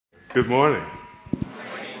Good morning.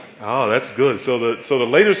 Oh, that's good. So the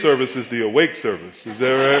later service is the awake service. Is that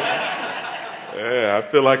right? Yeah, I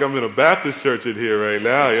feel like I'm in a Baptist church in here right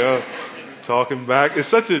now. Yeah, talking back. It's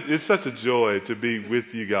such a joy to be with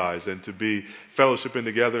you guys and to be fellowshipping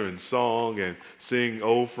together in song and seeing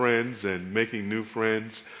old friends and making new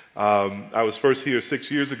friends. I was first here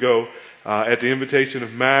 6 years ago at the invitation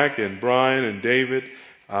of Mac and Brian and David.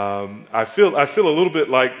 I feel a little bit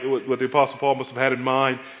like what the Apostle Paul must have had in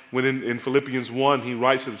mind when in Philippians 1 he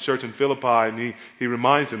writes to the church in Philippi, and he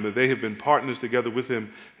reminds them that they have been partners together with him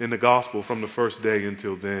in the gospel from the first day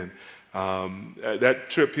until then. That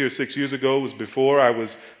trip here 6 years ago was before I was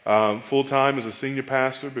full-time as a senior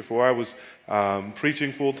pastor, before I was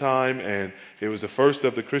preaching full-time, and it was the first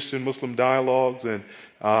of the Christian-Muslim dialogues, and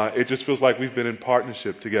it just feels like we've been in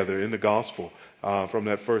partnership together in the gospel from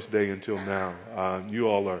that first day until now. You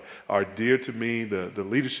all are dear to me, the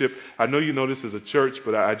leadership. I know you know this as a church,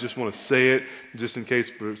 but I just want to say it just in case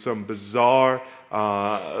for some bizarre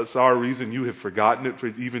reason you have forgotten it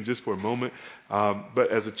even just for a moment.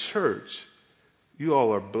 But as a church, you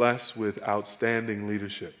all are blessed with outstanding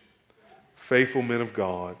leadership. Faithful men of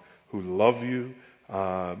God who love you.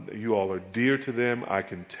 You all are dear to them. I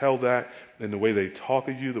can tell that in the way they talk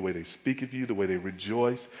of you, the way they speak of you, the way they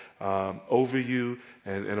rejoice over you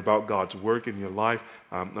and about God's work in your life.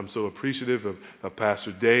 I'm so appreciative of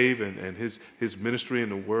Pastor Dave and his ministry in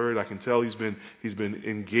the Word. I can tell he's been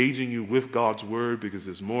engaging you with God's Word, because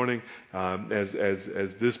this morning, as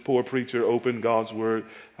this poor preacher opened God's Word,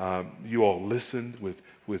 you all listened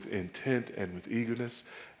with intent and with eagerness.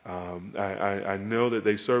 I know that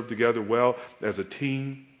they serve together well as a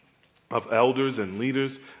team of elders and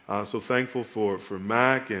leaders. So thankful for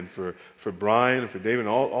Mac and for Brian and for David and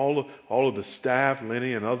all of the staff,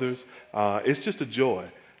 Lenny and others. It's just a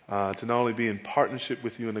joy to not only be in partnership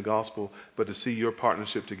with you in the gospel, but to see your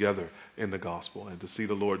partnership together in the gospel and to see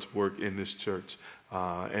the Lord's work in this church.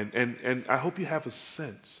 And I hope you have a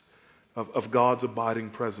sense of God's abiding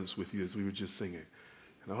presence with you, as we were just singing.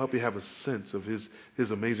 And I hope you have a sense of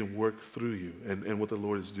His amazing work through you and what the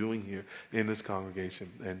Lord is doing here in this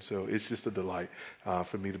congregation. And so it's just a delight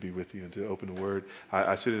for me to be with you and to open the Word.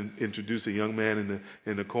 I should introduce a young man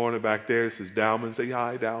in the corner back there. This is Dalman. Say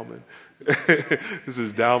hi, Dalman. This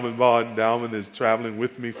is Dalman Vaughn. Dalman is traveling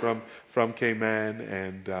with me from Cayman,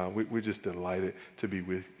 and we're just delighted to be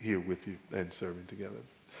here with you and serving together.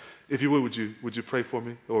 If you would you pray for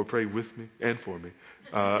me, or pray with me and for me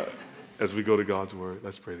as we go to God's Word?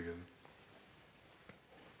 Let's pray together.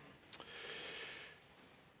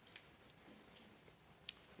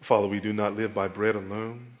 Father, we do not live by bread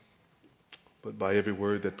alone, but by every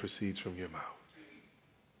word that proceeds from your mouth.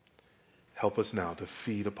 Help us now to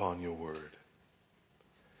feed upon your word.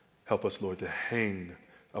 Help us, Lord, to hang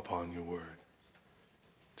upon your word,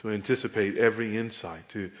 to anticipate every insight,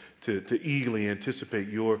 to eagerly anticipate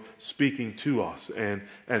your speaking to us and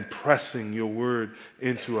pressing your word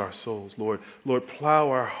into our souls. Lord, plow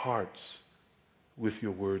our hearts with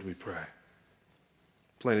your word, we pray.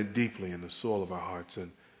 Plant it deeply in the soil of our hearts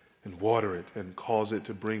and water it and cause it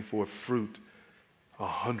to bring forth fruit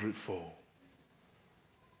 100-fold.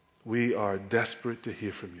 We are desperate to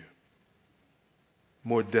hear from you,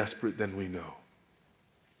 more desperate than we know.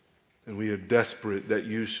 And we are desperate that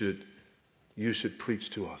you should preach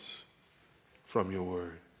to us from your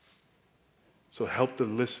word. So help the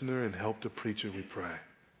listener and help the preacher, we pray.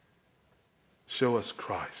 Show us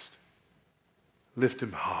Christ. Lift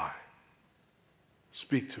him high.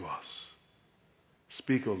 Speak to us.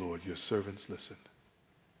 Speak, O Lord, your servants listen.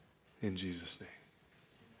 In Jesus' name.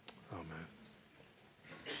 Amen.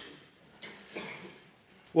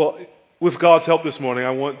 Well, with God's help this morning,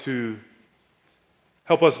 I want to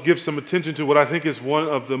help us give some attention to what I think is one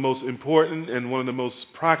of the most important and one of the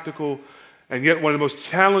most practical and yet one of the most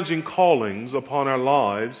challenging callings upon our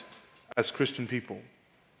lives as Christian people.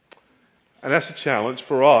 And that's a challenge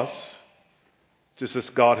for us, just as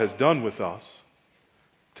God has done with us,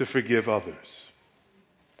 to forgive others.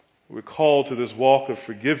 We're called to this walk of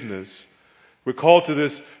forgiveness. We're called to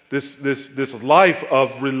this life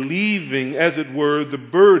of relieving, as it were, the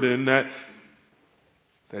burden that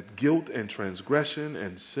guilt and transgression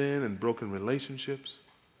and sin and broken relationships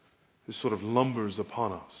just sort of lumbers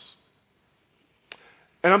upon us.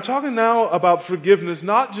 And I'm talking now about forgiveness,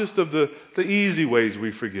 not just of the easy ways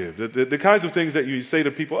we forgive, the kinds of things that you say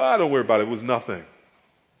to people, don't worry about it, it was nothing.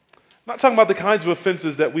 I'm not talking about the kinds of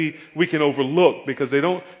offenses that we can overlook because they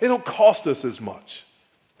don't cost us as much.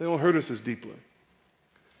 They don't hurt us as deeply.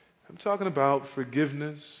 I'm talking about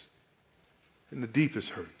forgiveness in the deepest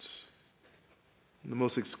hurts, in the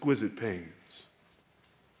most exquisite pains.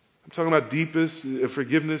 I'm talking about deepest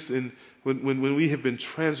forgiveness when we have been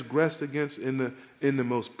transgressed against in the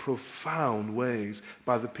most profound ways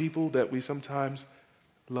by the people that we sometimes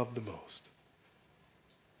love the most.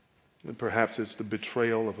 And perhaps it's the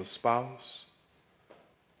betrayal of a spouse.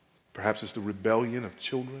 Perhaps it's the rebellion of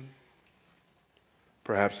children.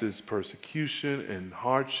 Perhaps it's persecution and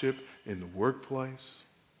hardship in the workplace.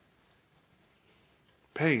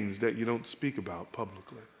 Pains that you don't speak about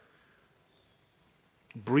publicly.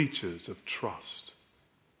 Breaches of trust.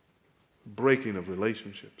 Breaking of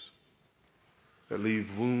relationships that leave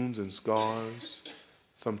wounds and scars,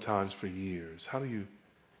 sometimes for years. How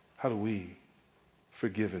do we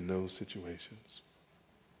forgive in those situations?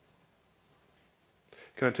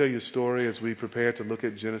 Can I tell you a story as we prepare to look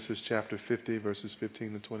at Genesis chapter 50, verses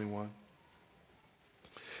 15 to 21?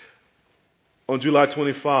 On July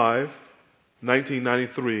 25,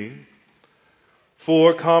 1993,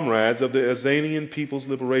 4 comrades of the Azanian People's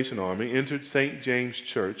Liberation Army entered St. James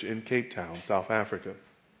Church in Cape Town, South Africa.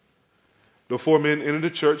 The 4 men entered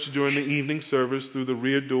the church during the evening service through the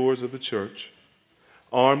rear doors of the church,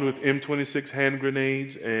 armed with M26 hand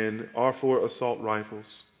grenades and R4 assault rifles.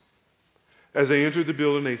 As they entered the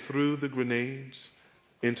building, they threw the grenades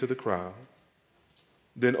into the crowd,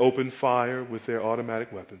 then opened fire with their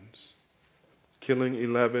automatic weapons, killing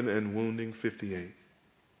 11 and wounding 58.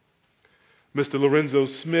 Mr. Lorenzo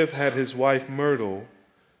Smith had his wife Myrtle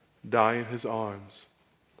die in his arms.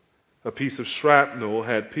 A piece of shrapnel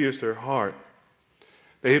had pierced her heart.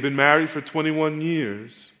 They had been married for 21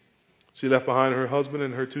 years. She left behind her husband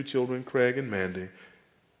and her 2 children, Craig and Mandy,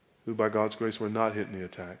 who by God's grace were not hit in the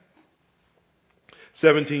attack.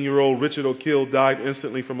 17-year-old Richard O'Kill died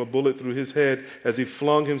instantly from a bullet through his head as he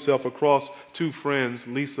flung himself across 2 friends,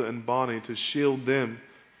 Lisa and Bonnie, to shield them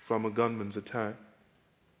from a gunman's attack.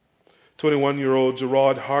 21-year-old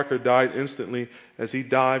Gerard Harker died instantly as he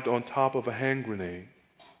dived on top of a hand grenade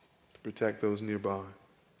to protect those nearby.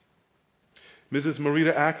 Mrs.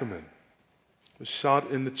 Marita Ackerman was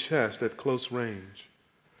shot in the chest at close range.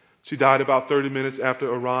 She died about 30 minutes after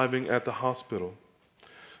arriving at the hospital.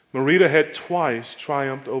 Marita had twice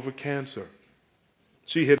triumphed over cancer.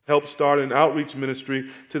 She had helped start an outreach ministry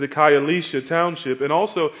to the Khayelitsha township and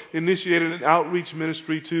also initiated an outreach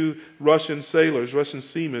ministry to Russian sailors, Russian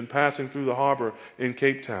seamen passing through the harbor in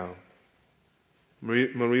Cape Town.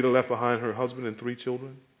 Marita left behind her husband and 3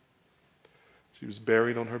 children. She was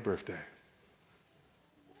buried on her birthday.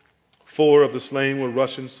 4 of the slain were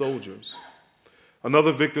Russian soldiers.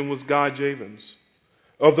 Another victim was Guy Javins.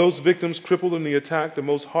 Of those victims crippled in the attack, the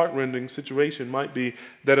most heartrending situation might be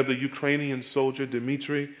that of the Ukrainian soldier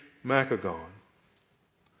Dmitry Makagon.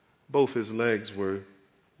 Both his legs were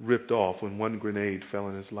ripped off when 1 grenade fell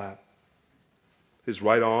in his lap. His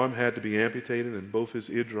right arm had to be amputated and both his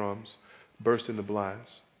eardrums burst into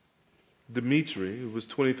blasts. Dmitry, who was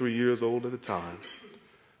 23 years old at the time,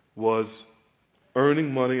 was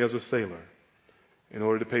earning money as a sailor in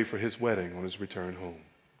order to pay for his wedding on his return home.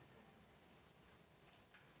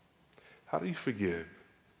 How do you forgive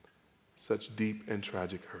such deep and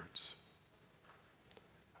tragic hurts?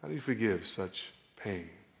 How do you forgive such pain,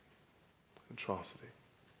 atrocity?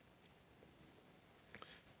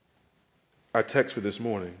 Our text for this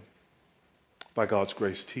morning, by God's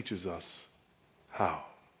grace, teaches us how.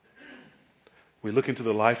 We look into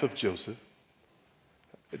the life of Joseph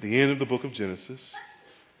at the end of the book of Genesis,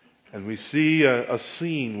 and we see a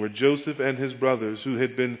scene where Joseph and his brothers, who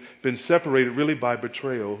had been separated really by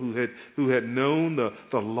betrayal, who had known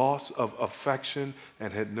the loss of affection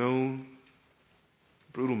and had known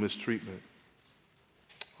brutal mistreatment,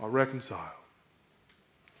 are reconciled,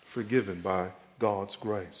 forgiven by God's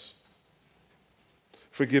grace.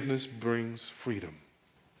 Forgiveness brings freedom.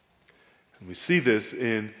 And we see this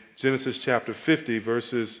in Genesis chapter 50,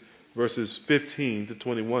 verses 15 to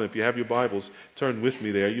 21. If you have your Bibles, turn with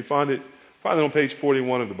me there. You find it on page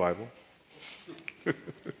 41 of the Bible.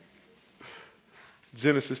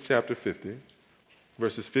 Genesis chapter 50,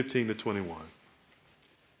 verses 15 to 21.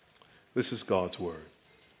 This is God's word.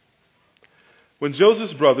 When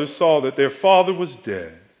Joseph's brothers saw that their father was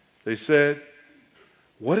dead, they said,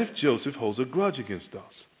 "What if Joseph holds a grudge against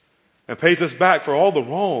us and pays us back for all the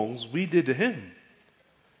wrongs we did to him?"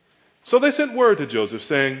 So they sent word to Joseph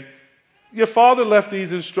saying, "Your father left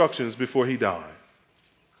these instructions before he died.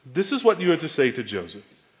 This is what you are to say to Joseph.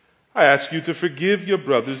 I ask you to forgive your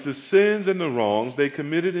brothers the sins and the wrongs they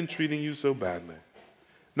committed in treating you so badly.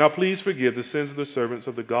 Now please forgive the sins of the servants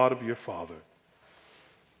of the God of your father."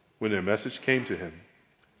 When their message came to him,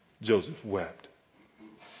 Joseph wept.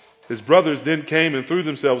 His brothers then came and threw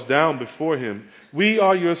themselves down before him. "We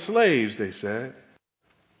are your slaves," they said.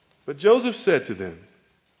 But Joseph said to them,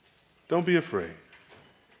 Don't be afraid.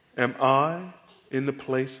 Am I in the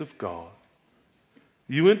place of God?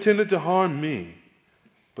 You intended to harm me,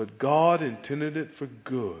 but God intended it for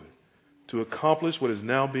good, to accomplish what is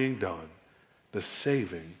now being done, the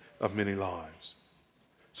saving of many lives.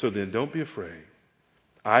 So then, don't be afraid.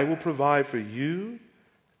 I will provide for you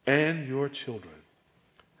and your children.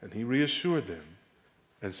 And he reassured them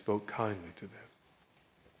and spoke kindly to them.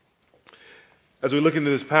 As we look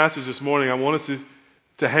into this passage this morning, I want us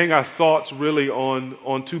to hang our thoughts really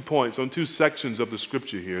on 2 points, on 2 sections of the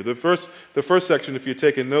scripture here. The first section, if you're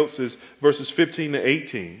taking notes, is verses 15 to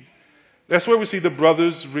 18. That's where we see the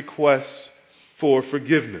brothers' requests for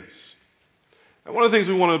forgiveness. And one of the things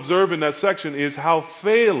we want to observe in that section is how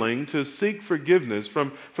failing to seek forgiveness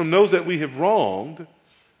from those that we have wronged,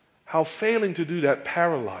 how failing to do that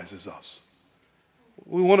paralyzes us.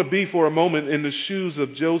 We want to be for a moment in the shoes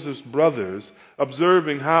of Joseph's brothers,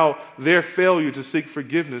 observing how their failure to seek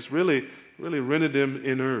forgiveness really rendered them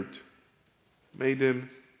inert, made them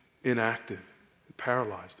inactive,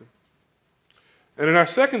 paralyzed them. And in our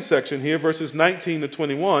second section here, verses 19 to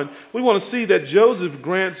 21, we want to see that Joseph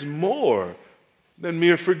grants more than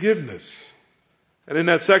mere forgiveness. And in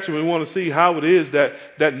that section, we want to see how it is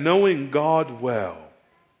that knowing God well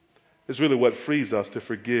is really what frees us to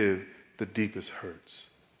forgive the deepest hurts.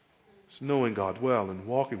 It's knowing God well and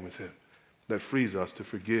walking with Him that frees us to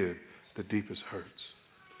forgive the deepest hurts.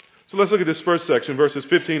 So let's look at this first section, verses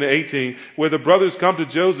 15 to 18, where the brothers come to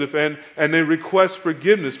Joseph and they request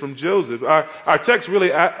forgiveness from Joseph. Our text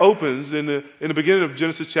really opens in the beginning of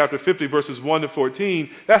Genesis chapter 50, verses 1 to 14.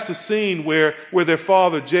 That's the scene where their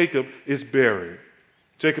father Jacob is buried.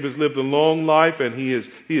 Jacob has lived a long life, and he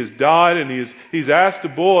has died, and he's asked the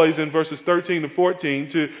boys in verses 13 to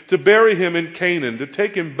 14 to bury him in Canaan, to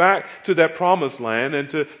take him back to that promised land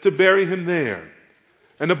and to bury him there.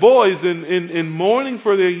 And the boys, in mourning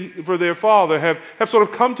for their father, have sort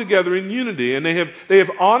of come together in unity, and they have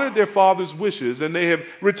honored their father's wishes, and they have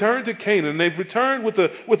returned to Canaan. They've returned with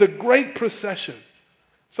a great procession.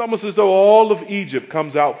 It's almost as though all of Egypt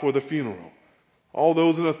comes out for the funeral. All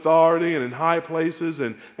those in authority and in high places,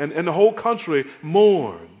 and the whole country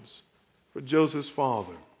mourns for Joseph's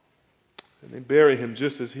father. And they bury him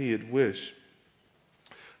just as he had wished.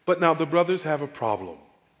 But now the brothers have a problem.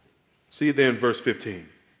 See it there in verse 15.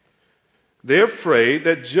 They're afraid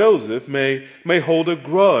that Joseph may hold a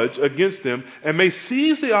grudge against them and may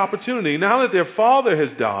seize the opportunity, now that their father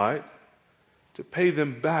has died, to pay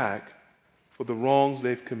them back for the wrongs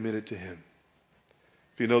they've committed to him.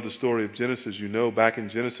 If you know the story of Genesis, you know back in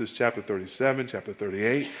Genesis chapter 37, chapter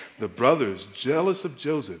 38, the brothers, jealous of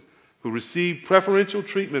Joseph, who received preferential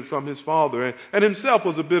treatment from his father and himself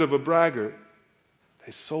was a bit of a braggart,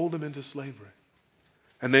 they sold him into slavery.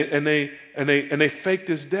 And they faked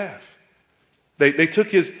his death. They took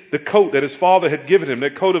the coat that his father had given him,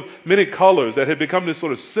 that coat of many colors that had become this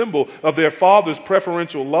sort of symbol of their father's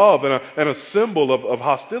preferential love and a symbol of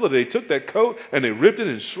hostility. They took that coat and they ripped it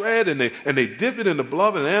in shreds and they dipped it in the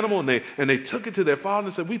blood of an animal and they took it to their father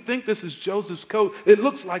and said, "We think this is Joseph's coat. It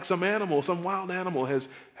looks like some wild animal has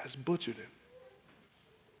butchered him."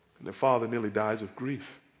 And their father nearly dies of grief.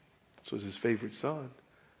 This was his favorite son.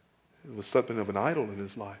 It was something of an idol in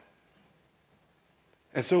his life.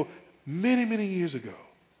 And so, many, many years ago,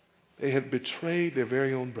 they had betrayed their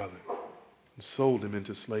very own brother and sold him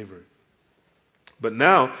into slavery. But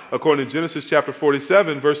now, according to Genesis chapter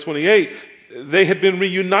 47, verse 28, they had been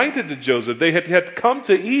reunited to Joseph. They had come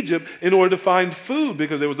to Egypt in order to find food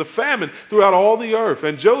because there was a famine throughout all the earth.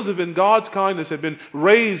 And Joseph, in God's kindness, had been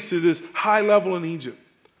raised to this high level in Egypt.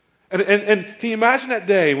 And can you imagine that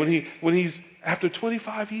day when he's, after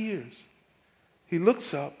 25 years, he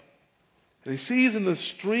looks up and he sees in the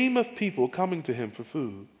stream of people coming to him for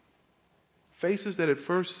food, faces that at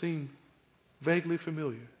first seem vaguely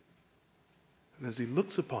familiar. And as he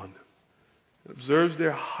looks upon them, and observes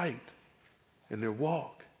their height and their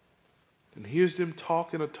walk, and hears them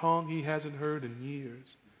talk in a tongue he hasn't heard in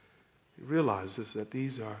years, he realizes that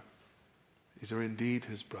these are indeed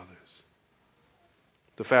his brothers.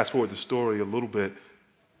 To fast forward the story a little bit,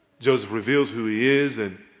 Joseph reveals who he is,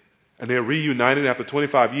 and they're reunited after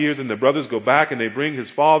 25 years, and the brothers go back and they bring his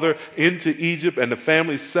father into Egypt, and the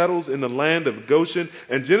family settles in the land of Goshen.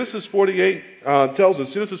 And Genesis 47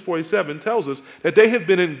 tells us that they have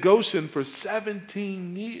been in Goshen for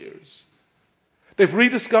 17 years. They've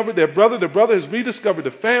rediscovered their brother. The brother has rediscovered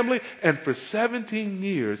the family, and for 17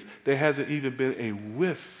 years there hasn't even been a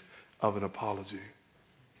whiff of an apology.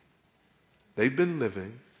 They've been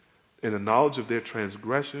living in the knowledge of their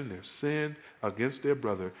transgression, their sin against their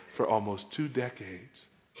brother for almost 2 decades.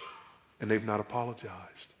 And they've not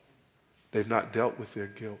apologized. They've not dealt with their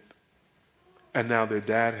guilt. And now their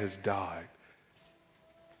dad has died.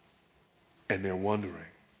 And they're wondering,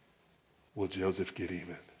 will Joseph get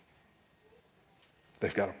even?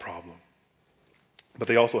 They've got a problem. But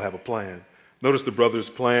they also have a plan. Notice the brothers'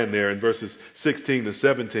 plan there in verses 16 to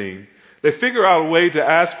 17. They figure out a way to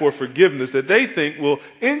ask for forgiveness that they think will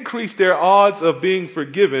increase their odds of being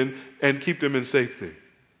forgiven and keep them in safety.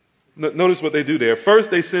 Notice what they do there. First,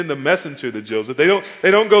 they send a messenger to Joseph. They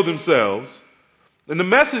don't go themselves. And the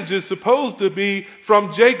message is supposed to be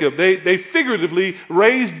from Jacob. They figuratively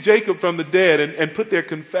raised Jacob from the dead and put their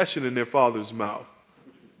confession in their father's mouth.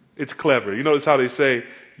 It's clever. You notice how they say,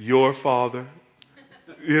 your father?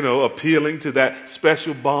 Appealing to that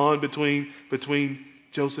special bond between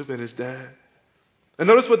Joseph and his dad. And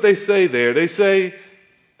notice what they say there. They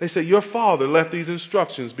say, your father left these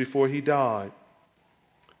instructions before he died.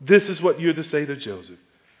 This is what you're to say to Joseph.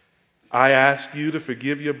 I ask you to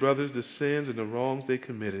forgive your brothers the sins and the wrongs they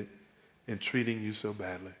committed in treating you so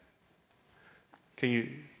badly. Can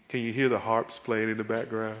you hear the harps playing in the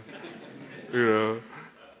background?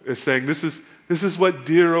 It's saying this is what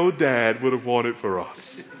dear old dad would have wanted for us.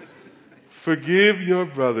 Forgive your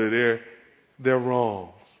brother their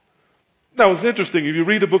wrongs. Now it's interesting, if you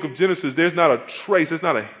read the book of Genesis, there's not a trace, there's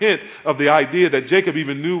not a hint of the idea that Jacob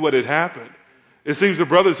even knew what had happened. It seems the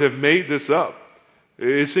brothers have made this up.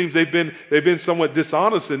 It seems they've been somewhat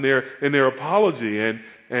dishonest in their apology, and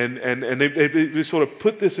they sort of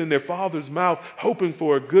put this in their father's mouth, hoping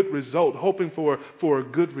for a good result, hoping for a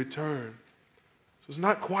good return. So it's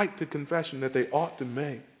not quite the confession that they ought to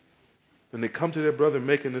make. And they come to their brother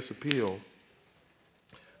making this appeal.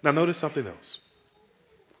 Now notice something else.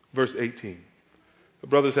 Verse 18. The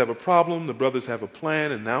brothers have a problem, the brothers have a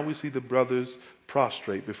plan, and now we see the brothers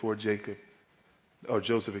prostrate before Joseph.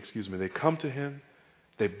 They come to him,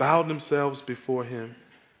 they bow themselves before him,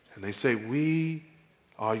 and they say, we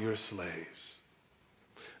are your slaves.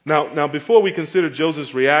 Now, before we consider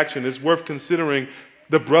Joseph's reaction, it's worth considering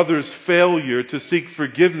the brothers' failure to seek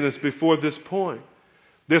forgiveness before this point.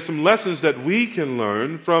 There's some lessons that we can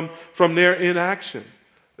learn from their inaction.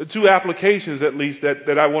 The two applications, at least,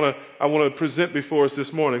 that I want to present before us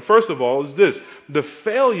this morning. First of all is this. The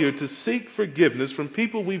failure to seek forgiveness from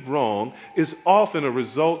people we've wronged is often a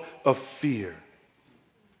result of fear.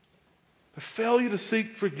 The failure to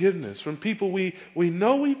seek forgiveness from people we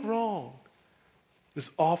know we've wronged is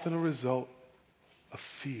often a result of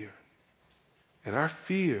fear. And our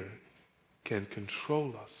fear can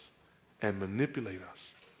control us and manipulate us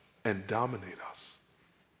and dominate us.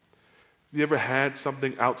 Have you ever had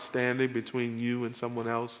something outstanding between you and someone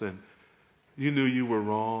else, and you knew you were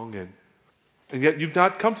wrong, and yet you've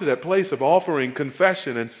not come to that place of offering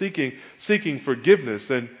confession and seeking forgiveness?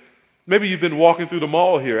 And maybe you've been walking through the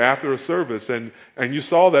mall here after a service, and you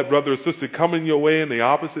saw that brother or sister coming your way in the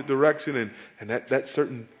opposite direction, and that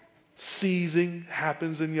certain seizing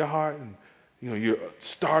happens in your heart, and you're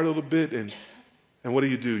startled a bit, and what do?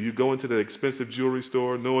 You go into the expensive jewelry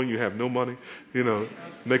store knowing you have no money,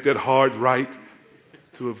 make that hard right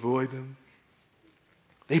to avoid them.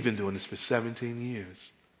 They've been doing this for 17 years.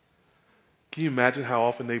 Can you imagine how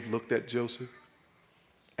often they've looked at Joseph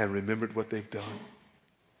and remembered what they've done?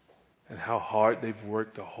 And how hard they've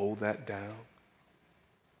worked to hold that down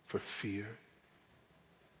for fear?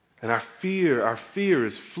 And our fear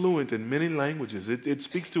is fluent in many languages. It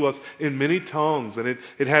speaks to us in many tongues, and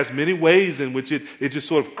it has many ways in which it just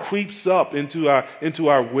sort of creeps up into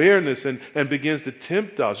our awareness and begins to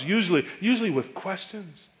tempt us, usually with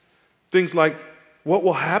questions. Things like, what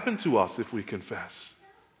will happen to us if we confess?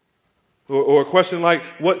 Or a question like,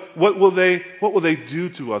 what will they do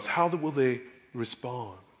to us? How will they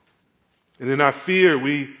respond? And in our fear,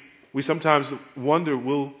 we sometimes wonder,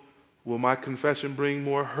 will my confession bring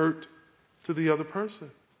more hurt to the other person?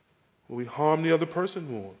 Will we harm the other person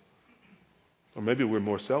more? Or maybe we're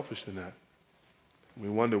more selfish than that. We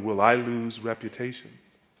wonder, will I lose reputation?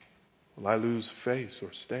 Will I lose face or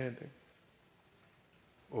standing?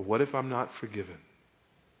 Or what if I'm not forgiven?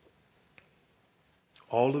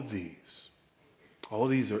 All of these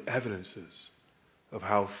are evidences of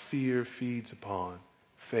how fear feeds upon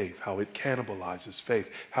faith, how it cannibalizes faith,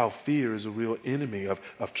 how fear is a real enemy of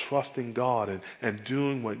trusting God and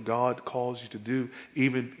doing what God calls you to do,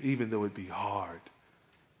 even though it be hard,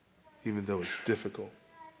 even though it's difficult.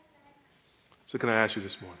 So can I ask you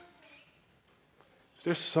this morning, is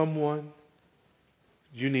there someone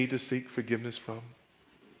you need to seek forgiveness from,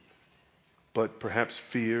 but perhaps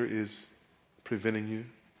fear is preventing you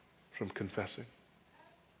from confessing?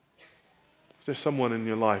 Is there someone in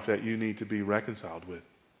your life that you need to be reconciled with?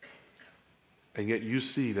 And yet you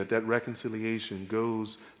see that reconciliation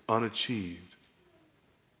goes unachieved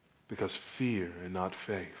because fear and not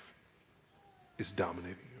faith is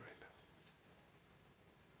dominating you right now.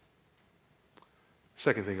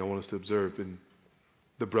 Second thing I want us to observe in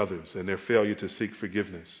the brothers and their failure to seek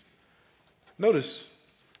forgiveness. Notice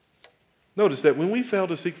that when we fail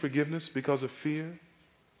to seek forgiveness because of fear,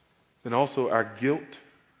 then also our guilt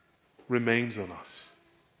remains on us.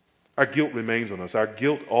 Our guilt remains on us. Our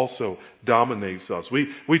guilt also dominates us. We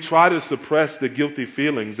try to suppress the guilty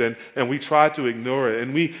feelings and we try to ignore it.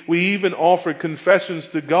 And we even offer confessions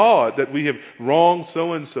to God that we have wronged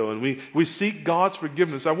so-and-so. And we seek God's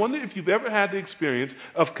forgiveness. I wonder if you've ever had the experience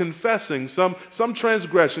of confessing some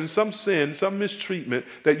transgression, some sin, some mistreatment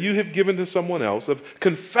that you have given to someone else, of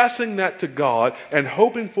confessing that to God and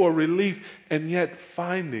hoping for relief and yet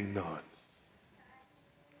finding none.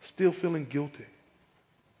 Still feeling guilty.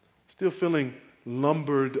 Still feeling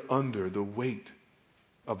lumbered under the weight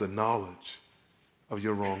of the knowledge of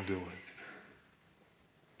your wrongdoing.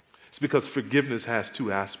 It's because forgiveness has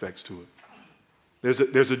two aspects to it.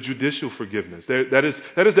 There's a judicial forgiveness. That is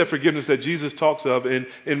that forgiveness that Jesus talks of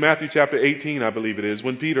in Matthew chapter 18, I believe it is,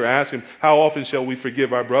 when Peter asks him, how often shall we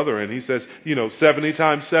forgive our brother? And he says, 70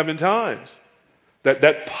 times, 7 times.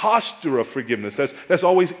 That posture of forgiveness, that's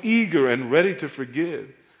always eager and ready to forgive.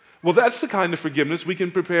 Well, that's the kind of forgiveness we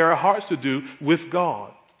can prepare our hearts to do with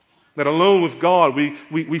God. That alone with God,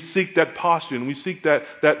 we seek that posture and we seek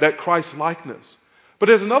that Christ-likeness. But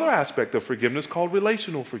there's another aspect of forgiveness called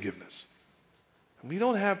relational forgiveness. And we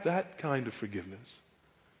don't have that kind of forgiveness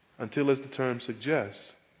until, as the term suggests,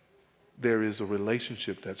 there is a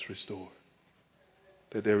relationship that's restored.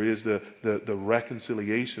 That there is the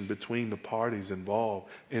reconciliation between the parties involved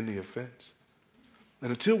in the offense.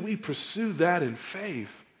 And until we pursue that in faith,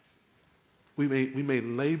 we may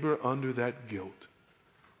labor under that guilt.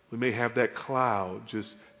 We may have that cloud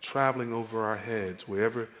just traveling over our heads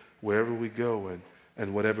wherever we go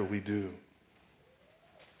and whatever we do.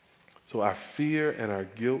 So our fear and our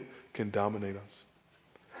guilt can dominate us.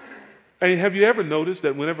 And have you ever noticed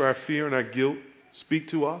that whenever our fear and our guilt speak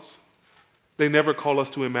to us, they never call us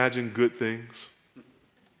to imagine good things?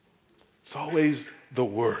 It's always the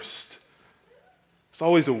worst. It's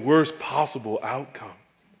always the worst possible outcome.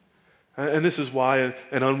 And this is why an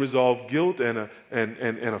unresolved guilt and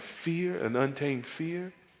a fear, an untamed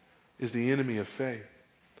fear, is the enemy of faith.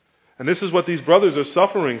 And this is what these brothers are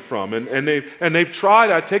suffering from. And they've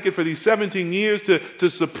tried, I take it, for these 17 years to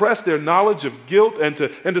suppress their knowledge of guilt and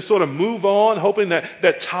to sort of move on, hoping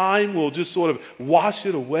that time will just sort of wash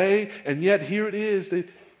it away. And yet here it is.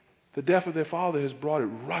 The death of their father has brought it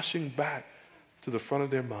rushing back to the front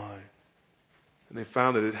of their mind. And they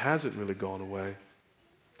found that it hasn't really gone away.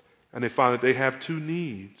 And they find that they have two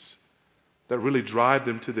needs that really drive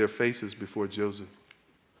them to their faces before Joseph.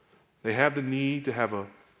 They have the need to have a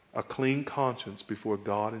clean conscience before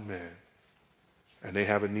God and man. And they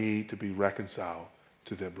have a need to be reconciled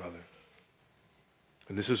to their brother.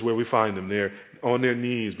 And this is where we find them. They're on their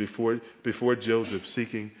knees before Joseph,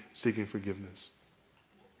 seeking forgiveness.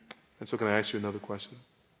 And so can I ask you another question?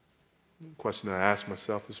 A question that I asked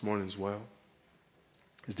myself this morning as well.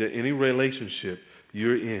 Is there any relationship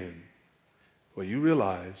you're in where you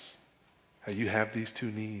realize how you have these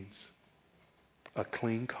two needs? A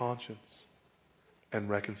clean conscience and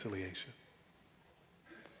reconciliation.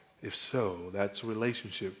 If so, that's a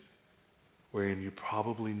relationship wherein you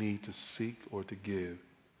probably need to seek or to give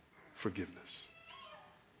forgiveness.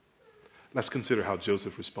 Let's consider how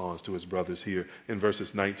Joseph responds to his brothers here in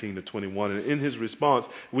verses 19 to 21. And in his response,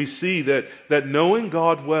 we see that knowing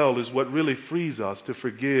God well is what really frees us to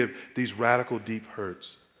forgive these radical, deep hurts.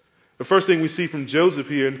 The first thing we see from Joseph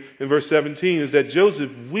here in verse 17 is that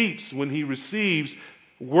Joseph weeps when he receives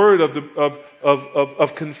word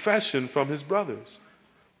of confession from his brothers.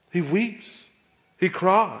 He weeps. He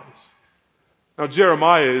cries. Now,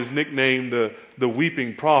 Jeremiah is nicknamed the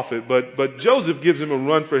weeping prophet, but Joseph gives him a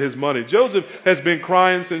run for his money. Joseph has been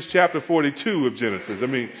crying since chapter 42 of Genesis. I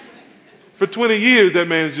mean, for 20 years, that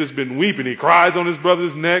man has just been weeping. He cries on his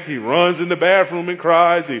brother's neck. He runs in the bathroom and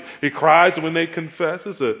cries. He cries when they confess.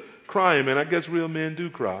 It's a crying man. I guess real men do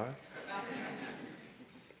cry.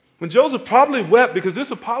 When Joseph probably wept because this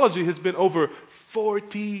apology has been over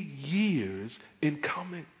 40 years in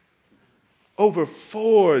coming. Over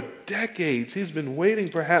 4 decades, he's been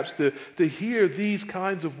waiting perhaps to hear these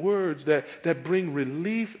kinds of words that bring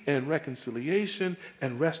relief and reconciliation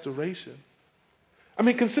and restoration. I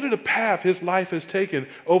mean, consider the path his life has taken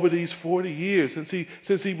over these 40 years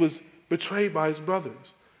since he was betrayed by his brothers.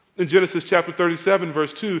 In Genesis chapter 37,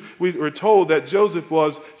 verse 2, we were told that Joseph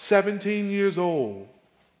was 17 years old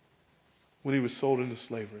when he was sold into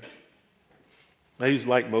slavery. Now, he's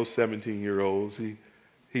like most 17-year-olds.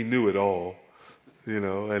 He knew it all,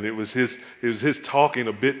 and it was his talking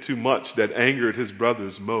a bit too much that angered his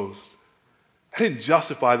brothers most. I didn't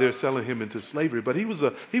justify their selling him into slavery, but he was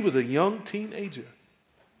a young teenager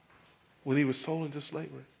when he was sold into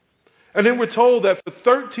slavery. And then we're told that for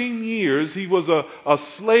 13 years he was a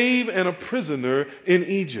slave and a prisoner in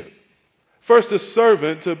Egypt. First a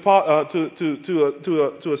servant to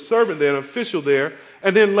a servant there, an official there,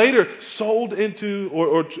 and then later sold into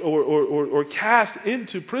or cast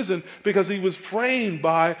into prison because he was framed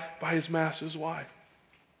by his master's wife.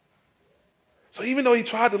 So even though he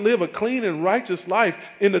tried to live a clean and righteous life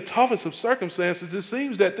in the toughest of circumstances, it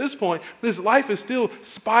seems that at this point his life is still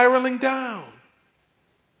spiraling down.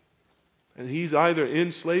 And he's either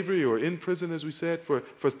in slavery or in prison, as we said, for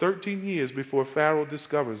 13 years before Pharaoh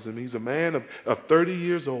discovers him. He's a man of 30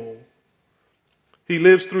 years old. He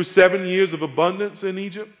lives through 7 years of abundance in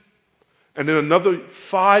Egypt, and then another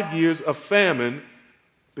 5 years of famine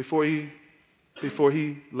before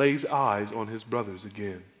he lays eyes on his brothers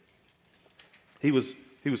again. He was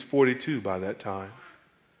 42 by that time.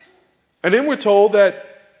 And then we're told that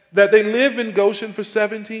they live in Goshen for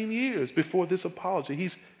 17 years before this apology.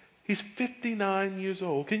 He's 59 years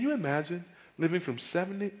old. Can you imagine living from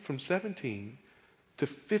 17 to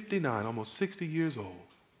 59, almost 60 years old?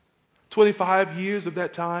 25 years of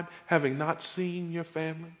that time having not seen your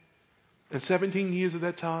family, and 17 years of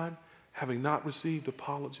that time having not received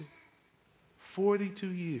apology. 42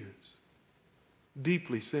 years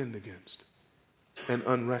deeply sinned against and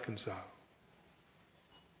unreconciled.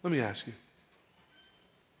 Let me ask you,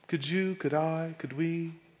 could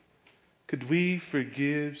we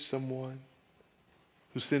forgive someone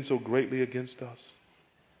who sinned so greatly against us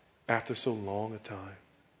after so long a time?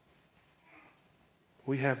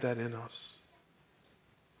 We have that in us.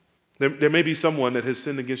 There may be someone that has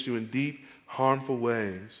sinned against you in deep, harmful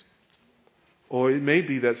ways. Or it may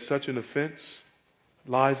be that such an offense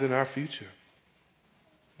lies in our future.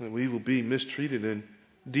 That we will be mistreated in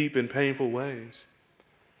deep and painful ways.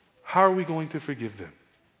 How are we going to forgive them?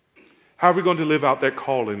 How are we going to live out that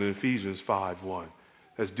calling in Ephesians 5:1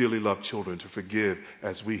 as dearly loved children to forgive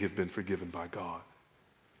as we have been forgiven by God?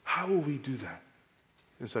 How will we do that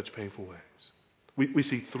in such painful ways? We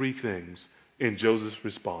see three things in Joseph's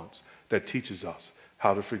response that teaches us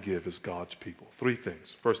how to forgive as God's people. Three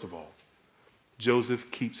things. First of all, Joseph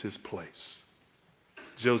keeps his place.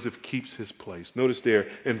 Joseph keeps his place. Notice there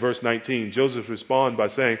in verse 19, Joseph responds by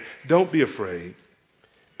saying, "Don't be afraid.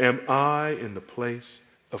 Am I in the place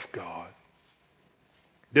of God?"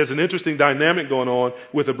 There's an interesting dynamic going on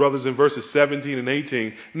with the brothers in verses 17 and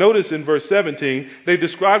 18. Notice in verse 17, they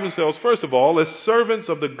describe themselves, first of all, as servants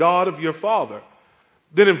of the God of your father.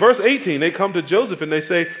 Then in verse 18, they come to Joseph and they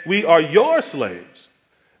say, "We are your slaves."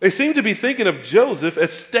 They seem to be thinking of Joseph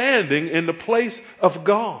as standing in the place of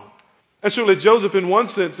God. And surely Joseph, in one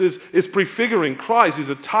sense, is prefiguring Christ. He's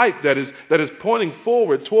a type that is pointing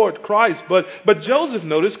forward toward Christ. But Joseph,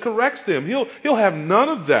 notice, corrects them. He'll have none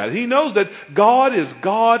of that. He knows that God is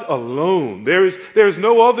God alone. There is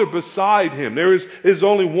no other beside him. There is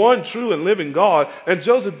only one true and living God. And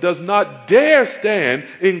Joseph does not dare stand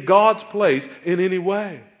in God's place in any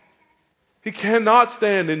way. He cannot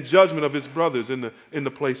stand in judgment of his brothers in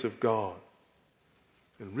the place of God.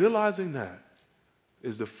 And realizing that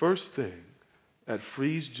is the first thing that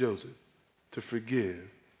frees Joseph to forgive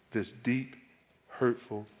this deep,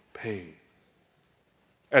 hurtful pain.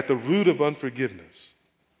 At the root of unforgiveness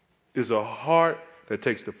is a heart that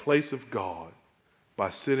takes the place of God by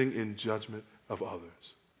sitting in judgment of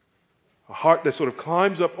others. A heart that sort of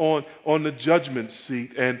climbs up on the judgment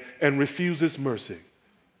seat and refuses mercy.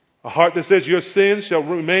 A heart that says, "Your sin shall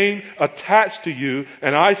remain attached to you,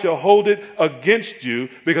 and I shall hold it against you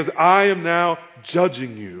because I am now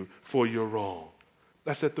judging you for your wrong."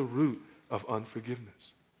 That's at the root of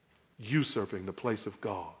unforgiveness. Usurping the place of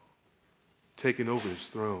God. Taking over his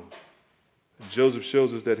throne. And Joseph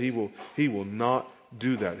shows us that he will not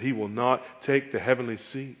do that. He will not take the heavenly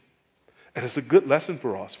seat. And it's a good lesson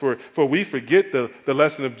for us. For we forget the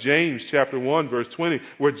lesson of James chapter 1 verse 20,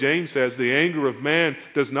 where James says the anger of man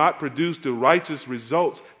does not produce the righteous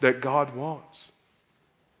results that God wants.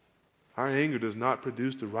 Our anger does not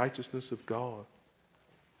produce the righteousness of God.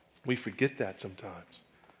 We forget that sometimes.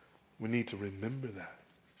 We need to remember that.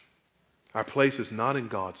 Our place is not in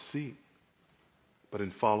God's seat, but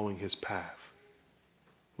in following his path.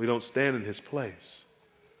 We don't stand in his place.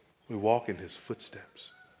 We walk in his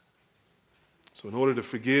footsteps. So in order to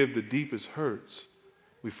forgive the deepest hurts,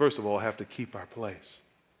 we first of all have to keep our place.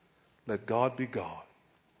 Let God be God,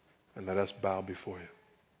 and let us bow before him.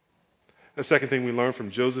 The second thing we learn from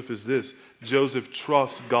Joseph is this: Joseph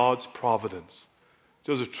trusts God's providence.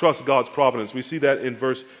 Joseph trusts God's providence. We see that in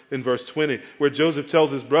verse 20, where Joseph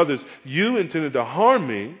tells his brothers, you intended to harm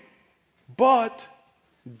me, but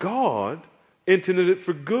God intended it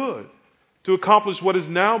for good, to accomplish what is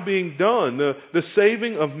now being done, the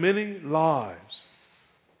saving of many lives.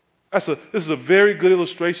 This is a very good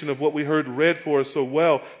illustration of what we heard read for us so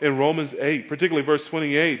well in Romans 8, particularly verse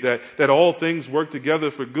 28, that all things work together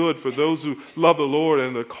for good for those who love the Lord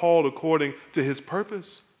and are called according to His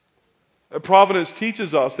purpose. Providence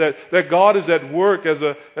teaches us that God is at work as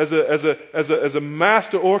a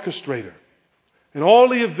master orchestrator in all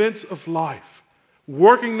the events of life,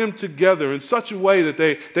 working them together in such a way that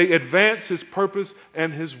they advance His purpose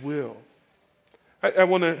and His will. I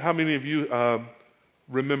wonder how many of you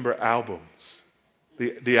remember albums,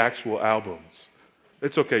 the actual albums.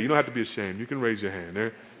 It's okay. You don't have to be ashamed. You can raise your hand.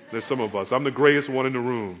 There's some of us. I'm the grayest one in the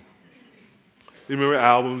room. You remember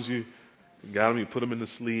albums? You got them, you put them in the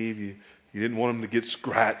sleeve. You didn't want them to get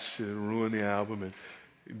scratched and ruin the album. And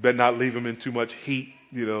you better not leave them in too much heat.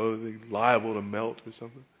 They're liable to melt or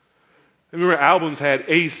something. I remember albums had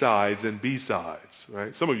A-sides and B-sides,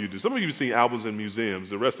 right? Some of you do. Some of you have seen albums in museums.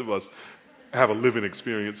 The rest of us have a living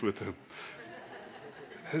experience with them.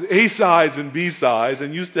 A-sides and B-sides,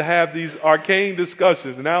 and used to have these arcane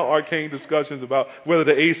discussions, about whether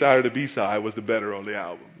the A-side or the B-side was the better on the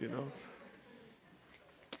album,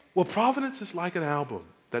 Well, Providence is like an album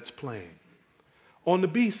that's playing. On the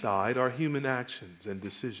B-side are human actions and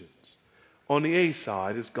decisions. On the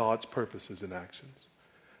A-side is God's purposes and actions.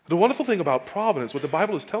 The wonderful thing about Providence, what the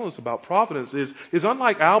Bible is telling us about Providence is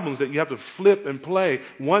unlike albums that you have to flip and play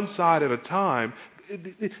one side at a time,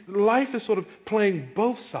 life is sort of playing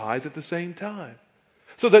both sides at the same time.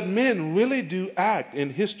 So that men really do act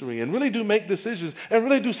in history and really do make decisions and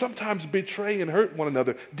really do sometimes betray and hurt one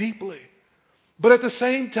another deeply. But at the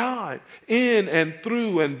same time, in and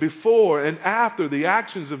through and before and after the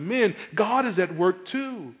actions of men, God is at work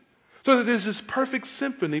too. So that there's this perfect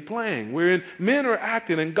symphony playing wherein men are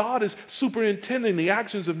acting and God is superintending the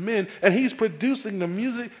actions of men and He's producing the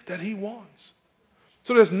music that He wants.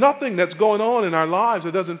 So there's nothing that's going on in our lives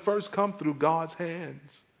that doesn't first come through God's hands.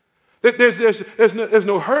 There's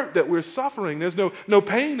no hurt that we're suffering. There's no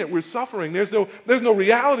pain that we're suffering. There's no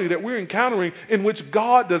reality that we're encountering in which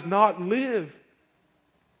God does not live,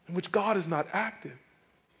 in which God is not active,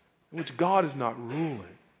 in which God is not ruling.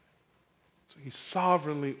 So He's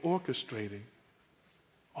sovereignly orchestrating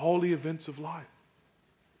all the events of life.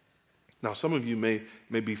 Now, some of you may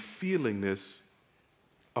be feeling this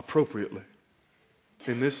appropriately.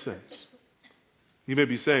 In this sense, you may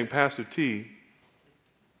be saying, Pastor T,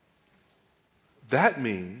 that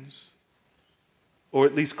means, or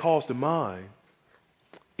at least calls to mind,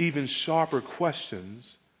 even sharper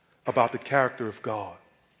questions about the character of God.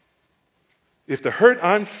 If the hurt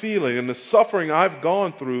I'm feeling and the suffering I've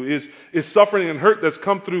gone through is suffering and hurt that's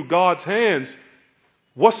come through God's hands,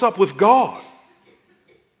 what's up with God?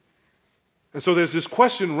 And so there's this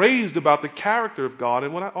question raised about the character of God.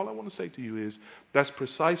 And all I want to say to you is that's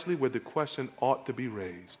precisely where the question ought to be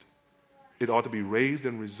raised. It ought to be raised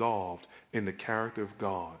and resolved in the character of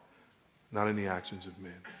God, not in the actions of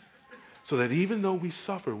men. So that even though we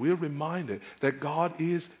suffer, we're reminded that God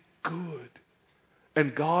is good.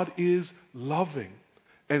 And God is loving.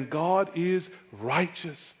 And God is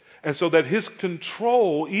righteous. And so that His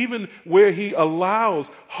control, even where He allows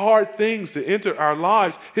hard things to enter our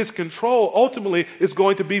lives, His control ultimately is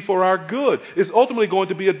going to be for our good. It's ultimately going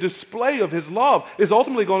to be a display of His love. It's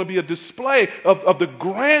ultimately going to be a display of the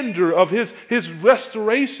grandeur of His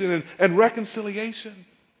restoration and reconciliation.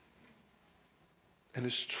 And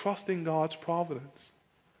it's trusting God's providence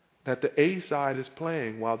that the A side is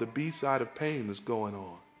playing while the B side of pain is going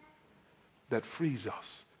on that frees us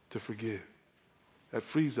to forgive. That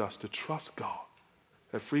frees us to trust God.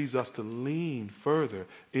 That frees us to lean further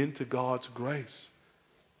into God's grace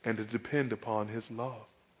and to depend upon His love.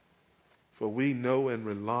 For we know and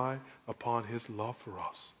rely upon His love for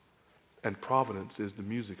us. And providence is the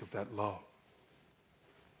music of that love.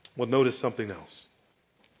 Well, notice something else.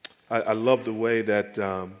 I love the way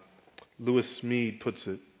that Lewis Smead puts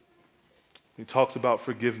it. He talks about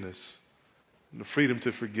forgiveness and the freedom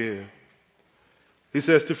to forgive. He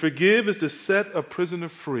says, to forgive is to set a prisoner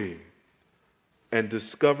free and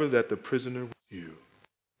discover that the prisoner was you.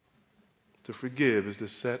 To forgive is to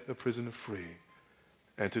set a prisoner free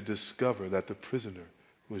and to discover that the prisoner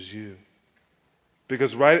was you.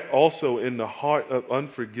 Because right also in the heart of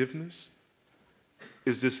unforgiveness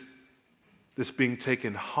is this being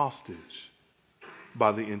taken hostage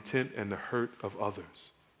by the intent and the hurt of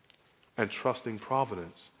others. And trusting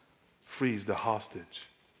providence frees the hostage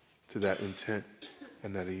to that intent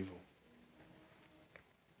and that evil.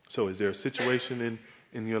 So is there a situation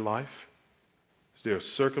in your life? Is there a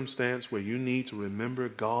circumstance where you need to remember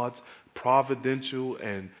God's providential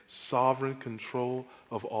and sovereign control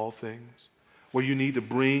of all things? Where you need to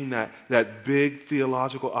bring that big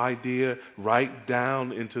theological idea right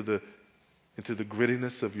down into the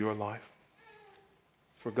grittiness of your life?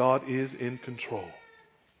 For God is in control.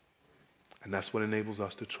 And that's what enables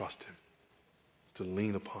us to trust Him, to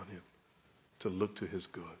lean upon Him, to look to His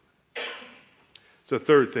good. It's a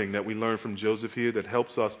third thing that we learn from Joseph here that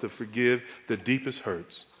helps us to forgive the deepest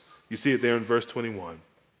hurts. You see it there in verse 21.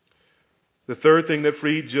 The third thing that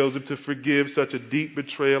freed Joseph to forgive such a deep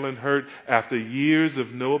betrayal and hurt after years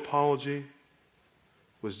of no apology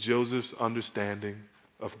was Joseph's understanding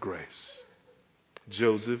of grace.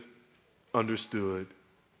 Joseph understood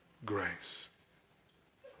grace.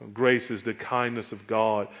 Grace is the kindness of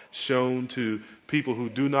God shown to people who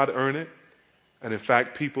do not earn it, and in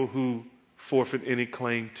fact, people who forfeit any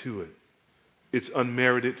claim to it. It's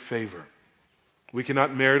unmerited favor. We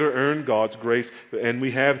cannot merit or earn God's grace, and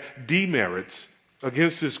we have demerits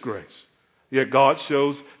against His grace. Yet God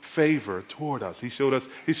shows favor toward us. He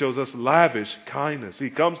shows us lavish kindness. He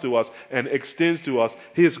comes to us and extends to us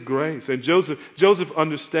His grace. And Joseph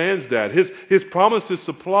understands that. His promise to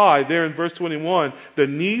supply there in verse 21 the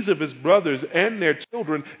needs of his brothers and their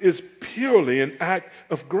children is purely an act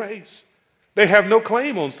of grace. They have no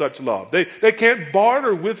claim on such love. They can't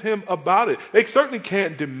barter with him about it. They certainly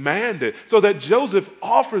can't demand it. So that Joseph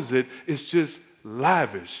offers it is just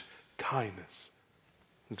lavish kindness,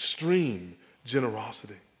 extreme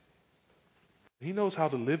generosity. He knows how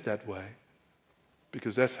to live that way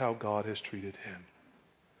because that's how God has treated him.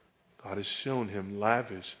 God has shown him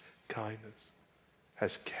lavish kindness,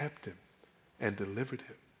 has kept him and delivered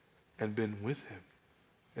him and been with him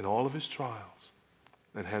in all of his trials,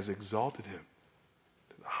 and has exalted him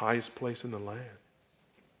to the highest place in the land.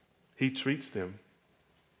 He treats them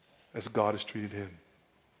as God has treated him.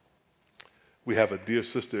 We have a dear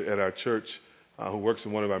sister at our church who works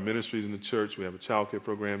in one of our ministries in the church. We have a child care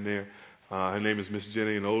program there. Her name is Miss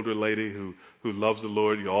Jenny, an older lady who loves the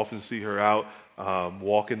Lord. You often see her out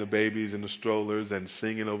walking the babies in the strollers and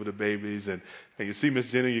singing over the babies. And you see Miss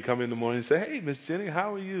Jenny, you come in the morning and say, "Hey, Miss Jenny,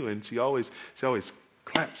 how are you?" And she always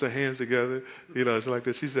claps her hands together. It's like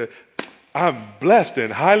this. She said, "I'm blessed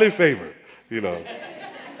and highly favored."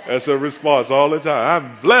 That's her response all the time.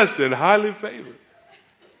 "I'm blessed and highly favored."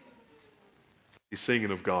 He's singing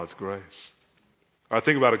of God's grace. I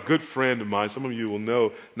think about a good friend of mine, some of you will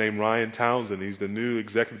know, named Ryan Townsend. He's the new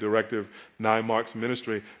executive director of Nine Marks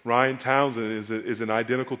Ministry. Ryan Townsend is an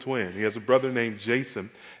identical twin. He has a brother named Jason,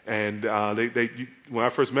 and when I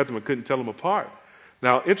first met them, I couldn't tell them apart.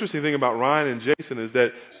 Now, interesting thing about Ryan and Jason is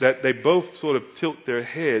that they both sort of tilt their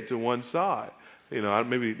head to one side.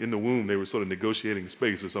 Maybe in the womb they were sort of negotiating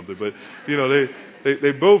space or something, but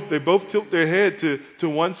they both tilt their head to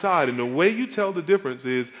one side, and the way you tell the difference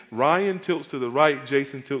is Ryan tilts to the right,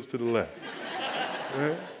 Jason tilts to the left.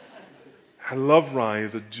 Right? I love Ryan.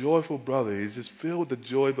 He's a joyful brother. He's just filled with the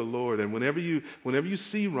joy of the Lord. And whenever you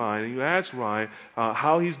see Ryan and you ask Ryan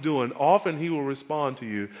how he's doing, often he will respond to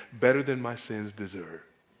you, "Better than my sins deserve."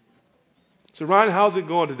 So Ryan, how's it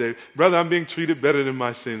going today? "Brother, I'm being treated better than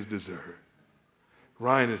my sins deserve."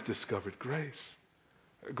 Ryan has discovered grace.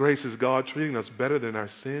 Grace is God treating us better than our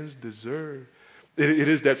sins deserve. It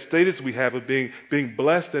is that status we have of being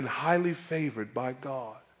blessed and highly favored by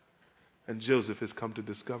God. And Joseph has come to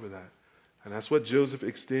discover that. And that's what Joseph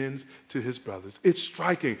extends to his brothers. It's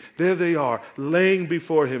striking. There they are, laying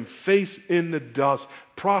before him, face in the dust,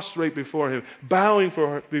 prostrate before him, bowing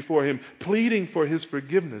before him, pleading for his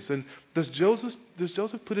forgiveness. And does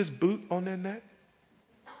Joseph put his boot on their neck?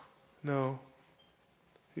 No.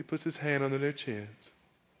 He puts his hand under their chins,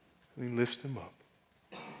 and he lifts them up,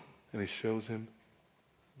 and he shows him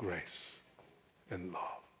grace and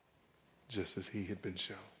love, just as he had been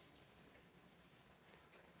shown.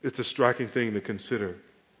 It's a striking thing to consider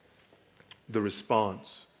the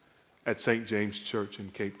response at St. James Church in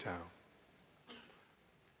Cape Town.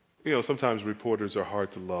 Sometimes reporters are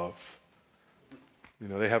hard to love.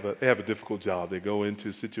 They have a difficult job. They go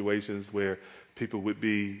into situations where people would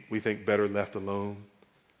be, we think, better left alone.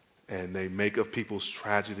 And they make of people's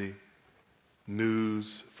tragedy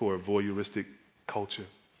news for a voyeuristic culture.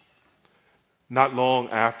 Not long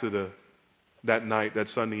after that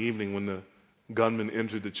Sunday evening when the gunmen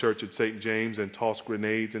entered the church at St. James and tossed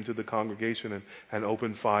grenades into the congregation and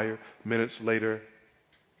opened fire, minutes later,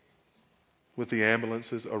 with the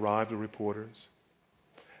ambulances arrived the reporters.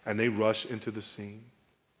 And they rush into the scene.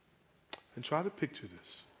 And try to picture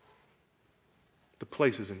this. The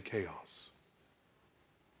place is in chaos.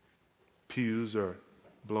 Pews are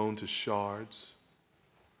blown to shards.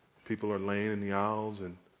 People are laying in the aisles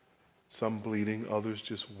and some bleeding, others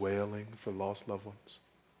just wailing for lost loved ones.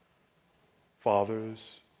 Fathers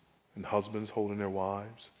and husbands holding their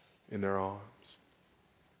wives in their arms.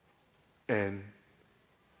 And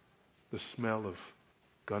the smell of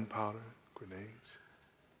gunpowder, grenades.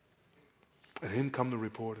 And in come the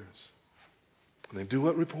reporters. And they do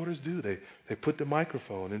what reporters do. They put the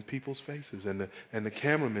microphone in people's faces, and the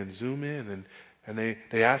cameramen zoom in, and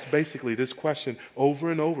they ask basically this question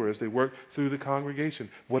over and over as they work through the congregation.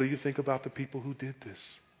 What do you think about the people who did this?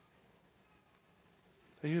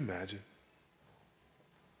 Can you imagine?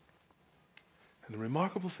 And the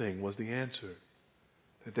remarkable thing was the answer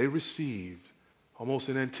that they received, almost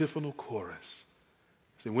an antiphonal chorus.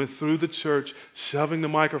 They went through the church, shoving the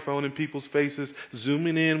microphone in people's faces,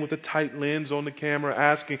 zooming in with a tight lens on the camera,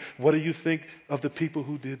 asking, what do you think of the people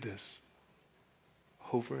who did this?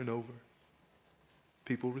 Over and over,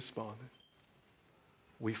 people responded,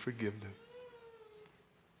 we forgive them.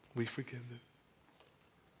 We forgive them.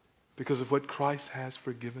 Because of what Christ has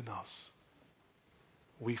forgiven us,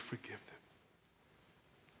 we forgive them.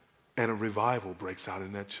 And a revival breaks out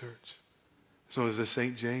in that church. So is the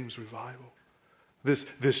St. James revival.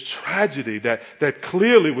 This tragedy that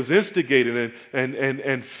clearly was instigated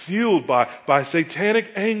and fueled by satanic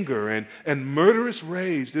anger and murderous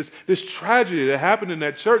rage. This tragedy that happened in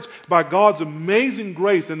that church by God's amazing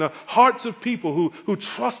grace and the hearts of people who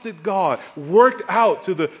trusted God worked out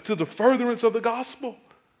to the furtherance of the gospel.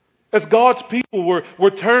 As God's people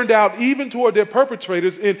were turned out even toward their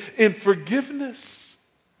perpetrators in forgiveness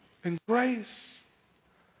and grace.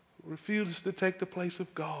 Refused to take the place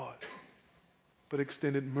of God, but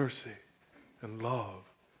extended mercy and love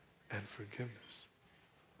and forgiveness.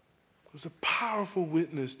 It was a powerful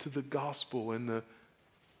witness to the gospel in the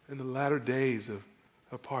latter days of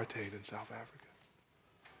apartheid in South Africa.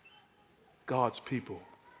 God's people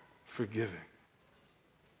forgiving.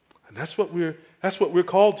 And that's what we're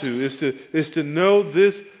called to, is to know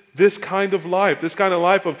this kind of life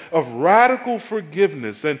of radical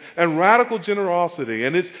forgiveness and radical generosity.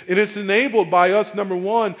 And it's enabled by us, number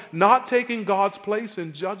one, not taking God's place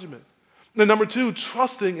in judgment. And number two,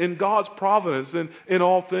 trusting in God's providence in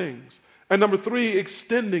all things. And number three,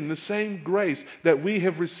 extending the same grace that we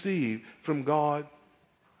have received from God,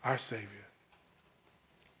 our Savior.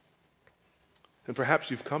 And perhaps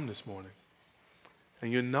you've come this morning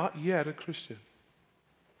and you're not yet a Christian.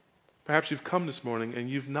 Perhaps you've come this morning and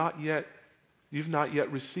you've not yet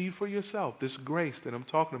received for yourself this grace that I'm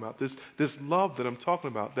talking about, this love that I'm talking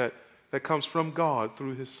about that comes from God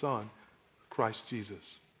through His Son, Christ Jesus.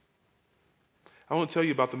 I want to tell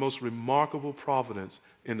you about the most remarkable providence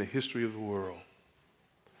in the history of the world.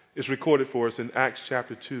 It's recorded for us in Acts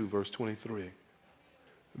chapter 2, verse 23.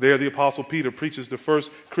 There the Apostle Peter preaches the first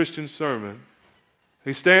Christian sermon.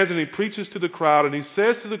 He stands and he preaches to the crowd, and he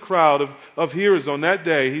says to the crowd of hearers on that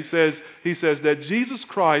day, he says that Jesus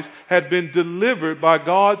Christ had been delivered by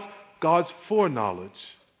God's foreknowledge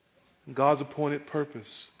and God's appointed purpose.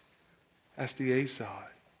 That's the A side.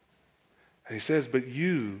 And he says, but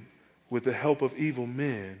you, with the help of evil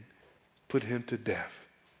men, put him to death.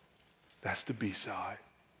 That's the B side.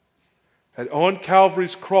 And on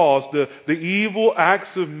Calvary's cross, the evil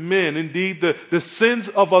acts of men, indeed the sins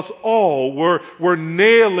of us all, were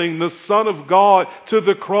nailing the Son of God to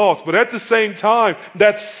the cross. But at the same time,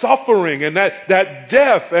 that suffering and that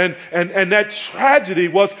death and that tragedy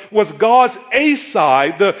was God's A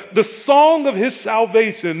side, the song of His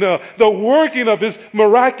salvation, the working of His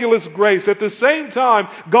miraculous grace. At the same time,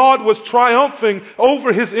 God was triumphing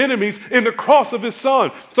over His enemies in the cross of His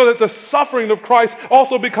Son, so that the suffering of Christ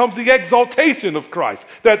also becomes the exaltation of Christ,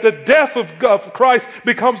 that the death of Christ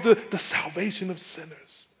becomes the salvation of sinners.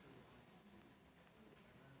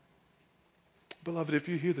 Beloved, if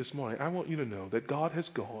you're here this morning, I want you to know that God has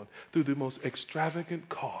gone through the most extravagant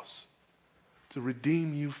costs to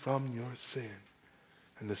redeem you from your sin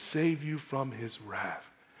and to save you from His wrath,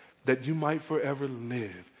 that you might forever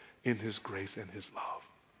live in His grace and His love.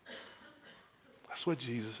 That's what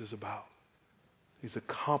Jesus is about. He's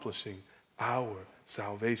accomplishing our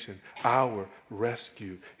salvation, our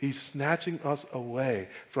rescue. He's snatching us away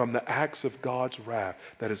from the acts of God's wrath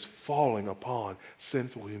that is falling upon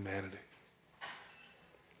sinful humanity.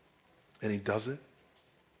 And He does it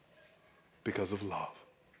because of love.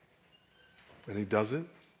 And He does it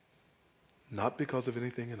not because of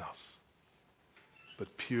anything in us, but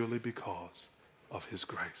purely because of His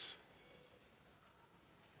grace.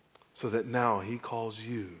 So that now He calls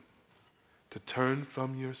you to turn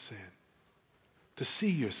from your sin, to see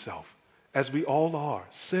yourself as we all are,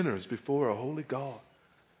 sinners before a holy God,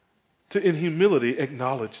 to in humility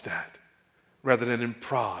acknowledge that rather than in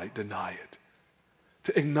pride deny it.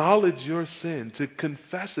 To acknowledge your sin, to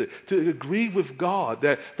confess it, to agree with God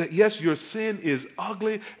that yes, your sin is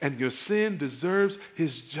ugly and your sin deserves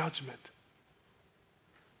His judgment.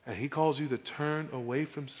 And He calls you to turn away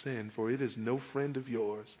from sin, for it is no friend of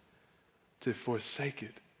yours, to forsake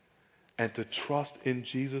it and to trust in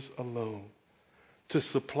Jesus alone, to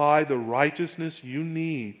supply the righteousness you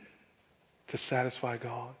need to satisfy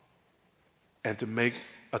God and to make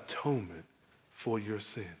atonement for your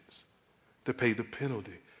sins, to pay the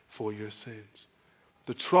penalty for your sins.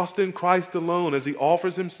 To trust in Christ alone as He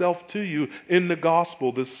offers Himself to you in the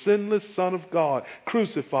gospel, the sinless Son of God,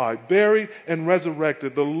 crucified, buried, and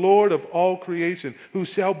resurrected, the Lord of all creation, who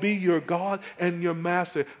shall be your God and your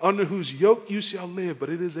master, under whose yoke you shall live. But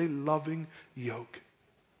it is a loving yoke.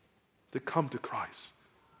 To come to Christ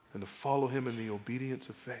and to follow Him in the obedience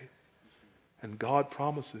of faith. And God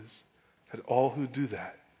promises that all who do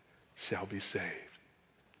that shall be saved,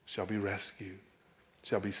 shall be rescued,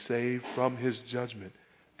 shall be saved from His judgment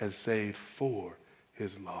and saved for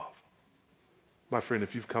His love. My friend,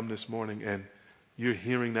 if you've come this morning and you're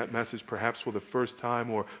hearing that message perhaps for the first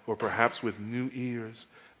time or perhaps with new ears,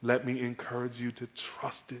 let me encourage you to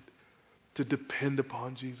trust it, to depend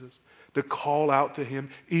upon Jesus, to call out to Him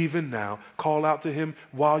even now. Call out to Him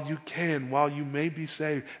while you can, while you may be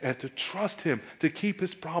saved, and to trust Him to keep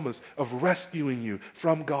His promise of rescuing you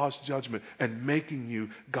from God's judgment and making you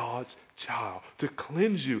God's child, to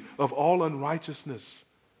cleanse you of all unrighteousness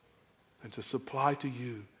and to supply to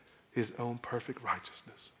you His own perfect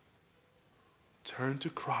righteousness. Turn to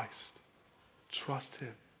Christ, trust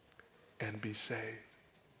Him, and be saved.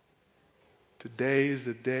 Today is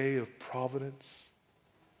a day of providence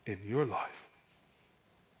in your life.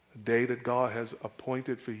 A day that God has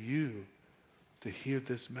appointed for you to hear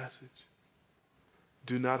this message.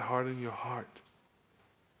 Do not harden your heart.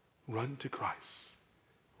 Run to Christ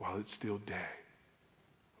while it's still day.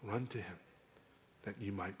 Run to Him that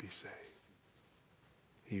you might be saved.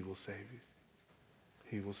 He will save you.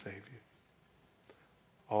 He will save you.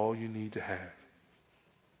 All you need to have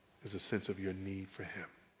is a sense of your need for Him.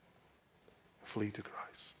 Flee to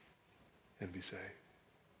Christ and be saved.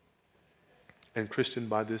 And Christian,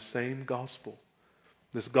 by this same gospel,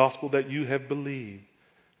 this gospel that you have believed,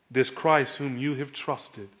 this Christ whom you have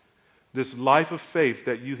trusted, this life of faith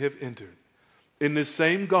that you have entered, in this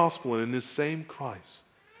same gospel and in this same Christ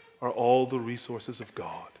are all the resources of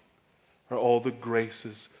God, are all the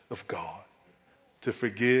graces of God to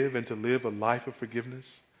forgive and to live a life of forgiveness,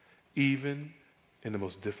 even in the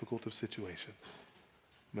most difficult of situations.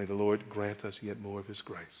 May the Lord grant us yet more of His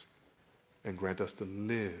grace and grant us to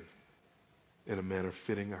live in a manner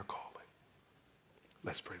fitting our calling.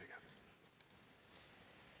 Let's pray together.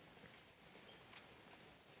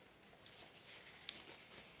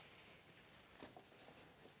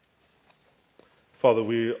 Father,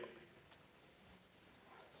 we're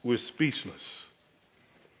speechless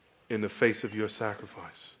in the face of your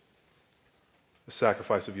sacrifice, the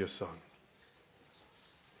sacrifice of your Son.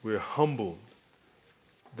 We're humbled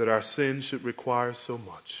that our sin should require so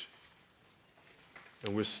much.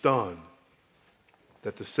 And we're stunned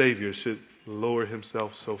that the Savior should lower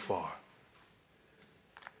Himself so far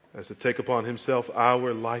as to take upon Himself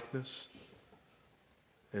our likeness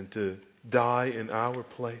and to die in our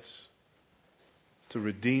place, to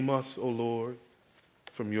redeem us, O Lord,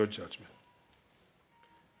 from your judgment.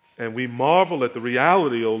 And we marvel at the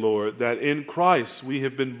reality, O Lord, that in Christ we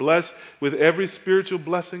have been blessed with every spiritual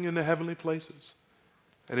blessing in the heavenly places.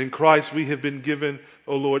 And in Christ we have been given,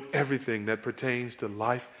 O Lord, everything that pertains to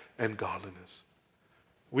life and godliness.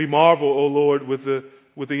 We marvel, O Lord, with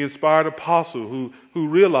the inspired apostle who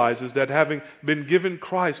realizes that having been given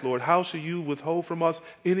Christ, Lord, how shall you withhold from us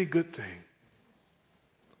any good thing?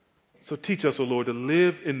 So teach us, O Lord, to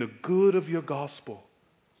live in the good of your gospel,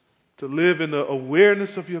 to live in the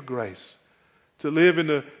awareness of your grace, to live in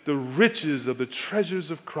the riches of the treasures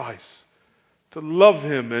of Christ, to love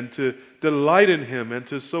Him and to delight in Him and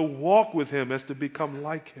to so walk with Him as to become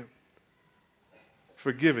like Him,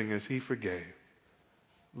 forgiving as He forgave,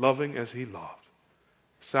 loving as He loved,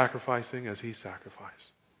 sacrificing as He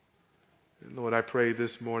sacrificed. And Lord, I pray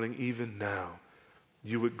this morning, even now,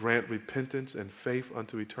 you would grant repentance and faith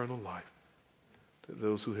unto eternal life to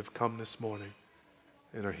those who have come this morning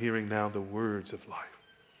and are hearing now the words of life.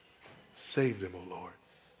 Save them, O Lord.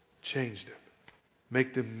 Change them.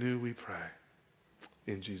 Make them new, we pray.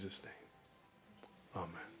 In Jesus' name.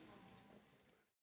 Amen.